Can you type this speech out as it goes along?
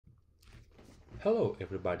Hello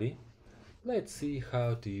everybody, let's see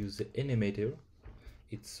how to use the Animator.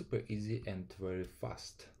 It's super easy and very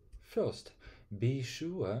fast. First, be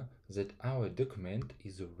sure that our document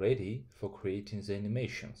is ready for creating the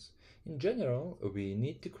animations. In general, we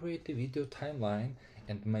need to create a video timeline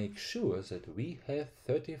and make sure that we have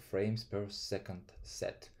 30 frames per second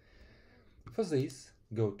set. For this,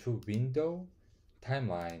 go to Window,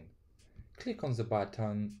 Timeline. Click on the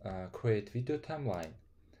button Create Video Timeline.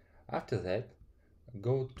 After that,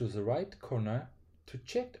 go to the right corner to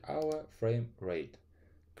check our frame rate.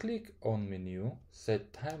 Click on menu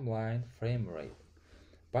Set Timeline Frame Rate.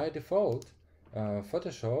 By default,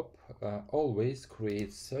 Photoshop always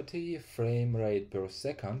creates 30 frame rate per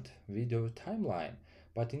second video timeline,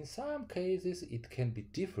 but in some cases it can be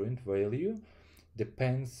different value,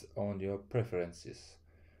 depends on your preferences.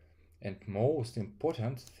 And most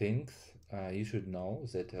important things you should know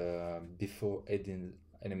that before adding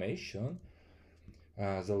animation,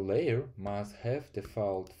 the layer must have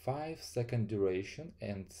default 5-second duration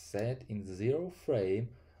and set in 0 frame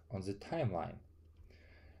on the timeline.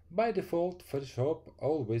 By default, Photoshop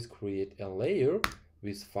always create a layer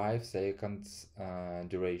with 5 seconds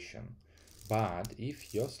duration. But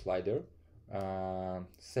if your slider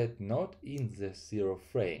set not in the 0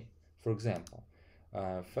 frame, for example,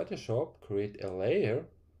 Photoshop create a layer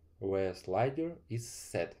where slider is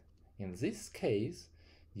set. In this case,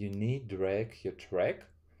 you need drag your track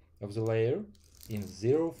of the layer in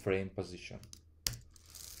 0 frame position.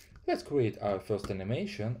 Let's create our first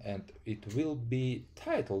animation and it will be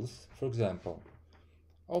titles. For example,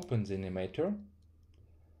 open the Animator,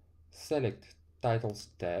 select Titles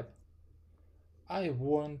tab. I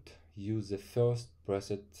won't use the first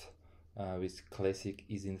preset with classic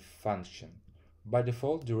is in function. By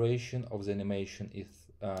default, duration of the animation is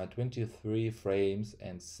 23 frames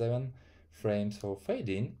and 7 frames for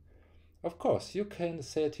fading. Of course, you can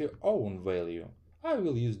set your own value. I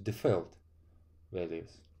will use default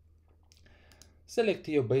values. Select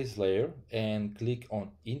your base layer and click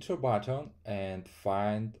on Intro button and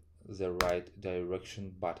find the right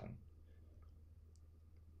direction button.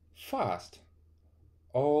 Fast!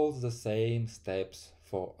 All the same steps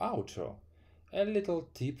for outro. A little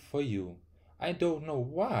tip for you. I don't know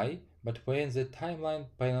why, but when the timeline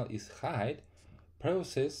panel is hid,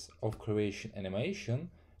 process of creation animation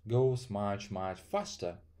goes much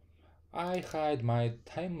faster. I hide my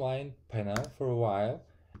timeline panel for a while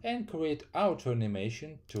and create outro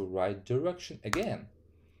animation to right direction again.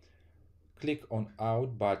 Click on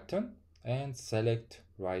Out button and select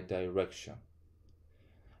right direction.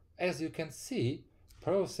 As you can see,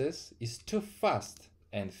 process is too fast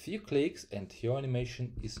and few clicks and your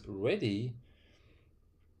animation is ready.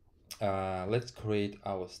 Let's create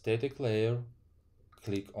our static layer.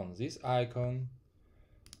 Click on this icon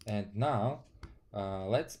and now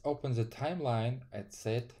let's open the timeline and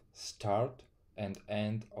set start and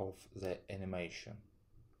end of the animation.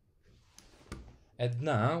 And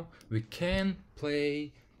now we can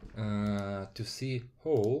play to see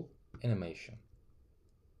whole animation.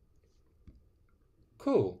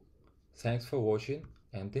 Cool! Thanks for watching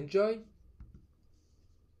and enjoy!